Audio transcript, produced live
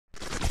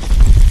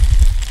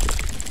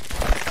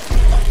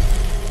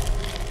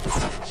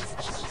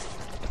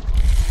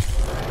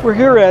We're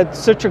here at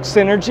Citrix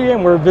Synergy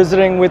and we're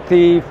visiting with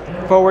the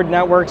Forward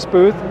Networks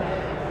booth.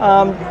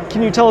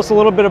 Can you tell us a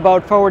little bit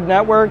about Forward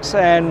Networks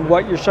and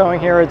what you're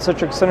showing here at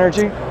Citrix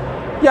Synergy?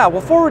 Yeah,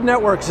 well, Forward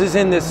Networks is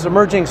in this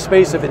emerging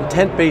space of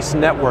intent-based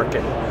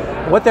networking.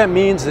 What that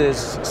means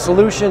is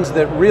solutions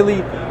that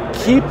really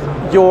keep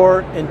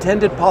your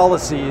intended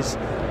policies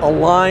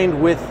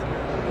aligned with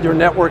your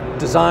network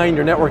design,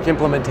 your network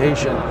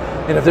implementation.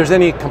 And if there's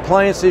any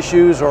compliance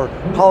issues or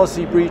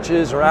policy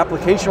breaches or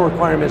application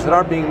requirements that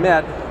aren't being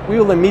met, we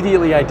will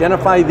immediately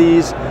identify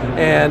these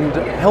and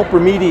help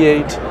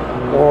remediate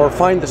or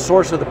find the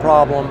source of the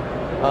problem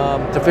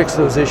to fix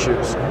those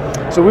issues.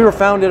 So we were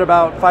founded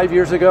about 5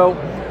 years ago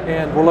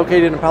and we're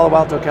located in Palo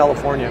Alto,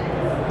 California.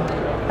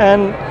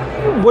 And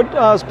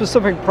what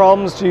specific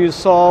problems do you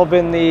solve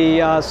in the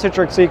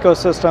Citrix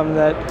ecosystem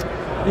that...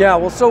 Yeah,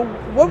 well, so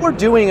what we're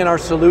doing in our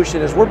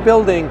solution is we're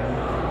building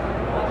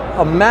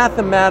a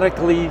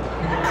mathematically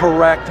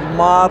correct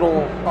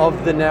model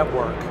of the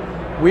network.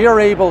 We are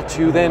able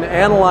to then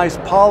analyze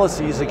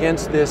policies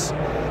against this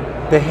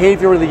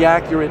behaviorally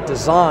accurate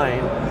design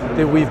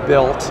that we've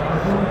built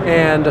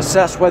and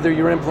assess whether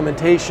your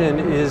implementation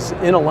is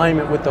in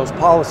alignment with those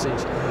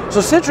policies. So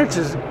Citrix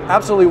is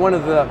absolutely one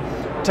of the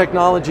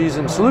technologies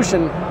and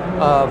solution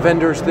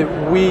vendors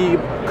that we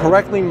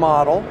correctly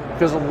model,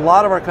 because a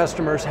lot of our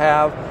customers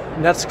have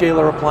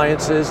NetScaler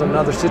appliances and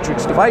other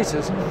Citrix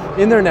devices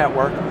in their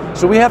network.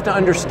 So we have to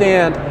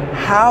understand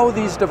how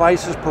these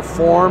devices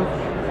perform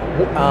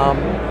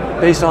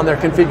based on their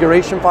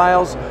configuration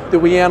files that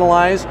we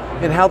analyze,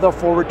 and how they'll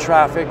forward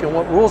traffic and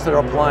what rules they're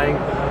applying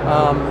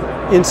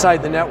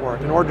inside the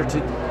network in order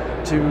to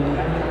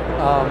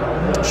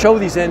show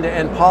these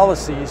end-to-end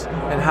policies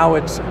and how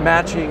it's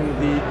matching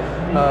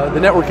the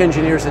network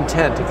engineer's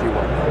intent, if you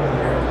will.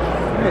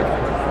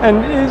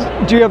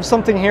 And do you have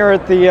something here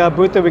at the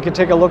booth that we could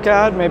take a look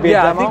at, maybe a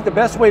demo? Yeah, I think the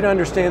best way to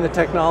understand the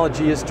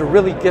technology is to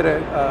really get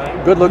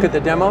a good look at the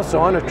demo,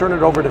 so I'm going to turn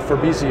it over to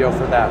Fabrizio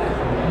for that.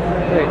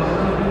 Great.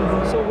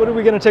 So what are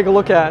we going to take a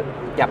look at?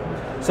 Yeah,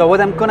 so what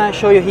I'm going to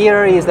show you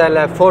here is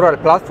the Forward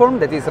platform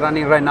that is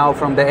running right now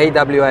from the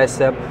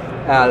AWS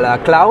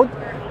cloud.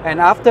 And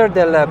after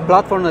the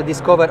platform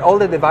discovers all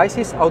the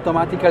devices,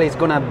 automatically it's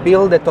going to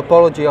build the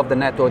topology of the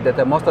network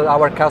that most of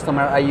our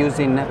customers are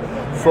using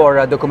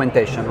for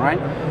documentation, right?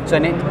 So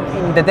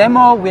in the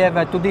demo, we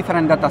have two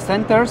different data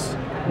centers,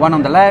 one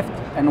on the left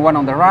and one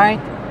on the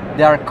right.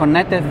 They are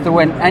connected through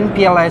an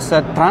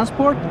NPLS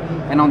transport,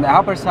 and on the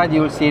upper side,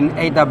 you will see an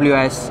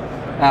AWS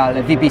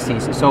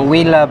VPCs. So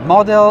we'll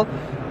model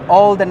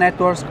all the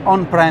networks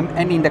on-prem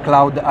and in the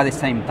cloud at the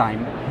same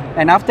time.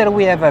 And after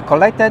we have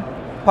collected,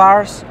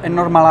 parse and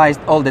normalized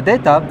all the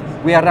data,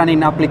 we are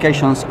running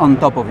applications on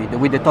top of it,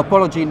 with the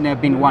topology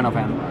being one of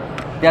them.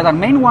 The other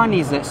main one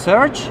is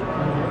search.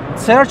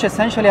 Search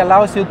essentially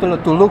allows you to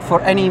look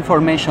for any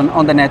information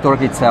on the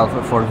network itself,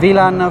 for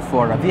VLAN,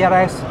 for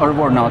VRS, or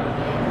whatnot.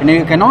 And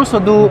you can also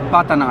do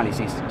path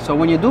analysis. So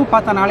when you do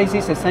path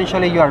analysis,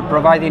 essentially you are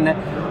providing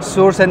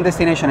source and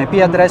destination IP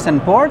address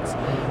and ports,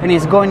 and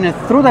it's going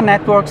through the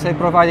networks and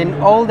providing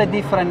all the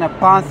different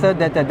paths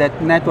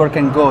that network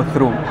can go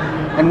through.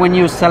 And when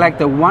you select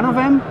one of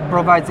them,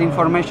 provides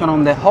information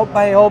on the hop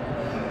by hop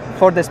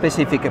for the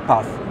specific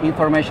path.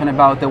 Information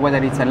about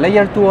whether it's a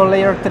layer 2 or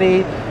layer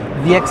 3,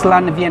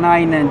 VXLAN,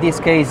 VNI in this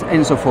case,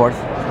 and so forth.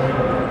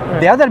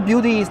 The other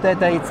beauty is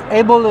that it's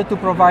able to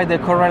provide a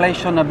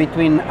correlation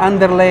between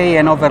underlay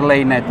and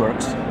overlay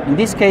networks. In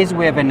this case,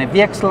 we have a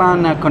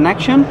VXLAN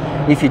connection.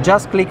 If you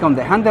just click on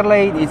the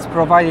underlay, it's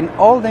providing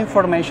all the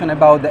information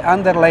about the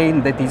underlay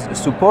that is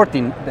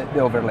supporting the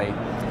overlay.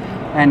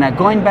 And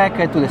going back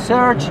to the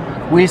search,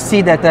 we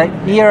see that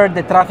here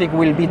the traffic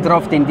will be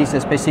dropped in this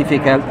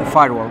specific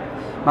firewall.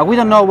 But we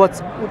don't know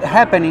what's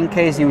happening in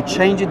case you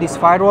change this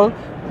firewall.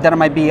 There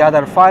might be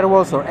other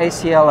firewalls or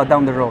ACL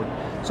down the road.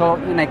 So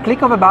in a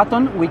click of a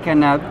button, we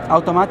can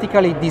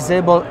automatically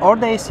disable all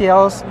the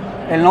ACLs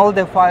and all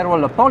the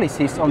firewall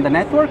policies on the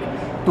network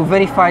to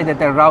verify that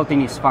the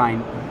routing is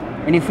fine.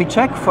 And if we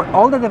check for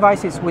all the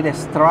devices with a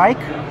strike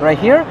right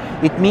here,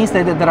 it means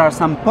that there are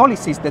some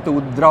policies that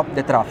would drop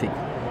the traffic.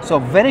 So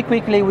very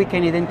quickly we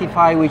can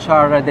identify which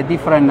are the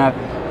different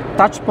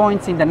touch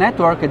points in the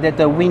network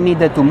that we need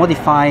to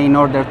modify in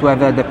order to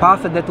have the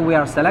path that we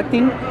are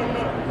selecting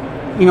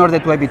in order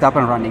to have it up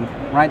and running,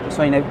 right?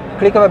 So in a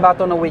click of a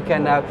button we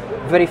can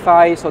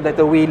verify so that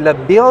we'll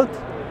build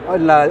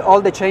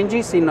all the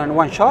changes in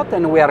one shot,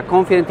 and we are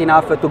confident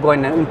enough to go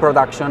in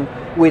production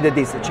with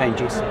these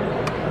changes.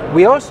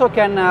 We also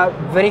can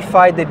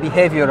verify the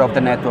behavior of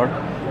the network.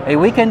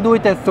 We can do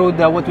it through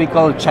what we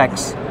call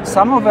checks.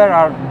 Some of them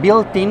are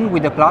built in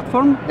with the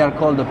platform. They're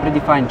called the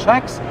predefined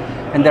checks.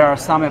 And there are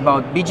some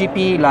about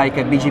BGP, like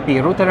a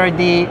BGP router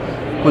ID,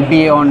 could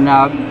be on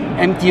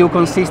MTU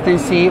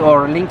consistency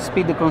or link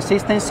speed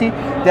consistency.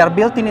 They are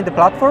built in the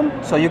platform,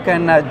 so you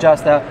can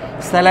just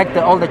select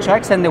all the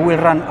checks and they will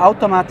run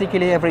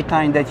automatically every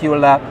time that you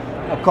will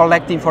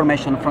collect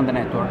information from the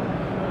network.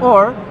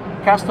 Or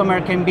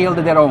customer can build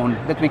their own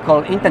that we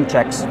call intent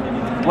checks,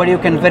 where you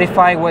can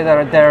verify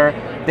whether their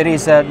there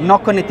is no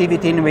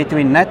connectivity in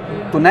between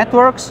two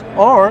networks,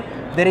 or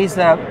there is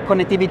a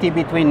connectivity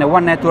between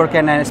one network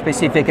and a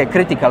specific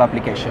critical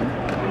application.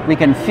 We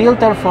can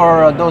filter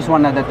for those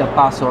ones that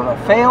pass or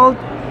failed,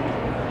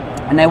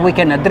 and then we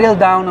can drill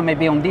down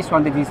maybe on this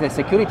one that is a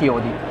security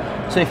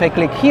audit. So if I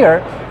click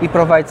here, it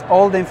provides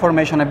all the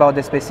information about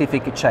the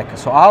specific check,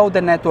 so how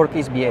the network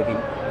is behaving.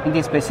 In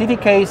this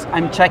specific case,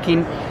 I'm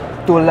checking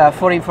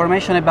for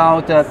information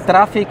about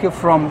traffic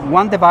from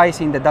one device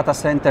in the data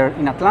center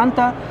in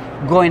Atlanta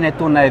going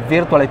to a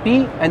virtual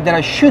IP, and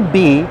there should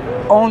be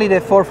only the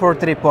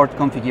 443 port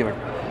configured.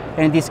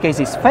 And in this case,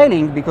 it's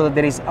failing because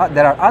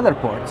there are other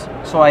ports.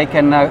 So I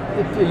can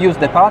use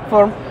the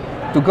platform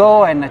to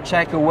go and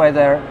check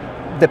whether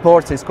the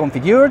port is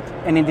configured,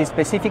 and in this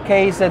specific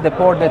case, the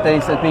port that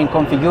is being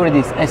configured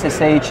is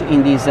SSH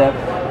in this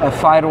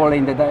firewall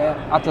in the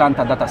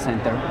Atlanta data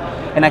center.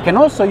 And I can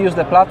also use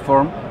the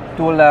platform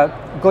to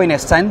go in a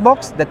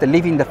sandbox that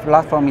live in the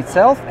platform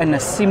itself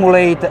and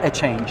simulate a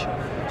change.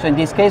 So in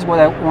this case, what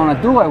I want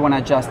to do, I want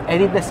to just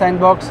edit the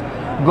sandbox,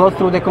 go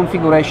through the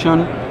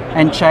configuration,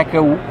 and check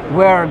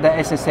where the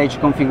SSH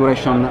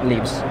configuration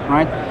lives,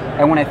 right?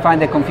 And when I find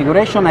the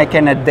configuration, I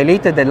can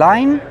delete the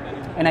line,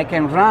 and I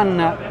can run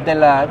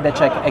the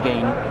check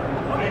again,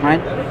 right?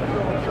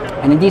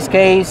 And in this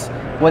case,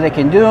 what I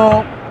can do,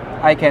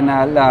 I can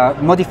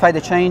modify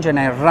the change, and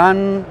I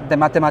run the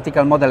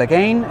mathematical model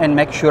again and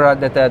make sure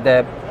that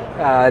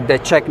the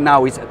check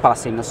now is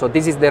passing. So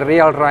this is the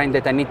real run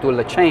that I need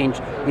to change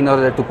in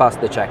order to pass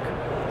the check.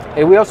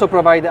 And we also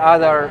provide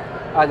other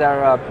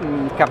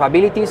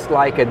capabilities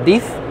like a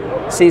diff.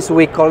 Since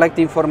we collect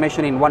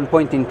information in one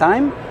point in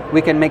time,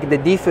 we can make the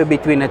diff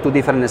between two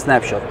different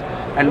snapshots.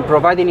 And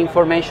providing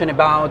information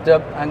about,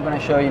 I'm going to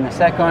show you in a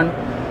second,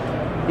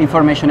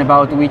 information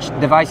about which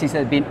devices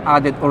have been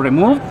added or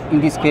removed. In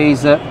this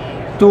case, 2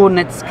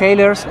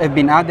 NetScalers have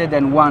been added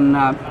and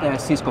 1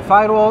 Cisco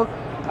firewall.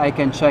 I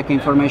can check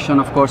information,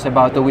 of course,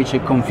 about which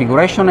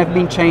configuration have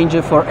been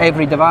changed for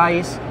every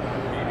device,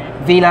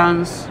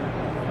 VLANs,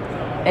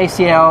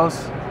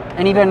 ACLs,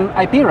 and even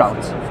IP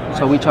routes.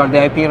 So which are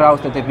the IP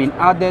routes that have been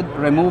added,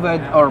 removed,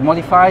 or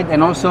modified,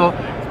 and also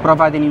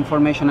providing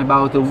information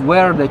about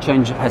where the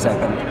change has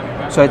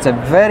happened. So it's a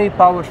very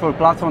powerful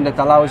platform that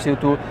allows you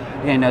to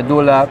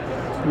do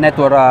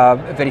network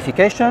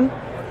verification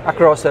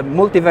across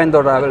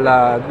multi-vendor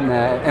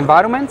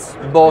environments,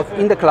 both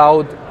in the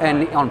cloud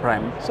and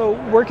on-prem. So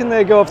where can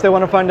they go if they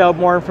want to find out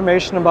more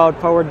information about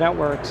Forward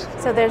Networks?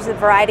 So there's a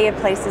variety of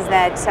places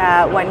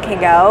that one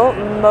can go,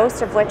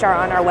 most of which are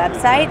on our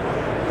website.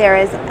 There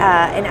is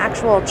an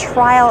actual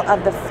trial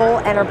of the full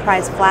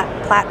enterprise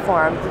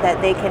platform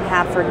that they can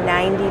have for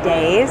 90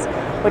 days,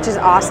 which is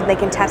awesome. They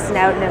can test it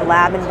out in a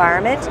lab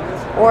environment,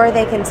 or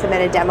they can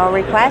submit a demo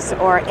request,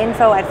 or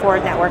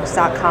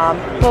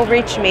info@forwardnetworks.com will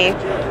reach me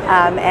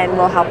and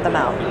we'll help them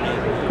out.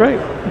 Great.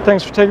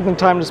 Thanks for taking the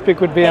time to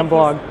speak with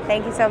VMblog.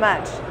 Thank you so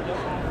much.